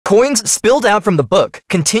Coins spilled out from the book,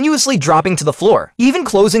 continuously dropping to the floor. Even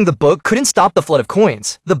closing the book couldn't stop the flood of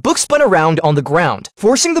coins. The book spun around on the ground,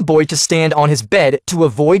 forcing the boy to stand on his bed to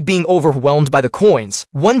avoid being overwhelmed by the coins.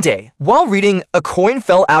 One day, while reading, a coin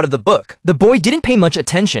fell out of the book. The boy didn't pay much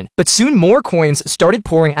attention, but soon more coins started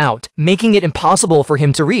pouring out, making it impossible for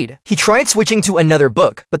him to read. He tried switching to another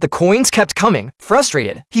book, but the coins kept coming.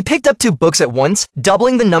 Frustrated, he picked up 2 books at once,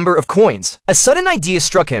 doubling the number of coins. A sudden idea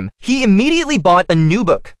struck him. He immediately bought a new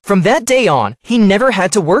book. From that day on, he never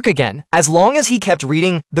had to work again. As long as he kept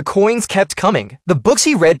reading, the coins kept coming. The books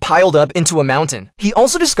he read piled up into a mountain. He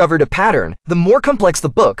also discovered a pattern. The more complex the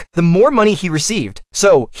book, the more money he received.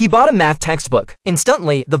 So, he bought a math textbook.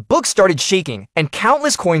 Instantly, the book started shaking, and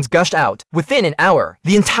countless coins gushed out. Within an hour,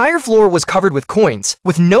 the entire floor was covered with coins.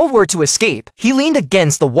 With nowhere to escape, he leaned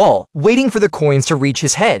against the wall, waiting for the coins to reach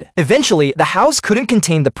his head. Eventually, the house couldn't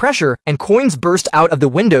contain the pressure, and coins burst out of the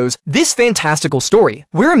windows. This fantastical story,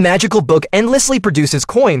 where a magical book endlessly produces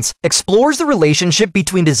coins, explores the relationship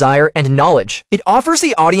between desire and knowledge. It offers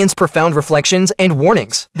the audience profound reflections and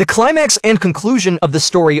warnings. The climax and conclusion of the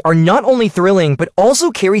story are not only thrilling but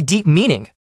also carry deep meaning.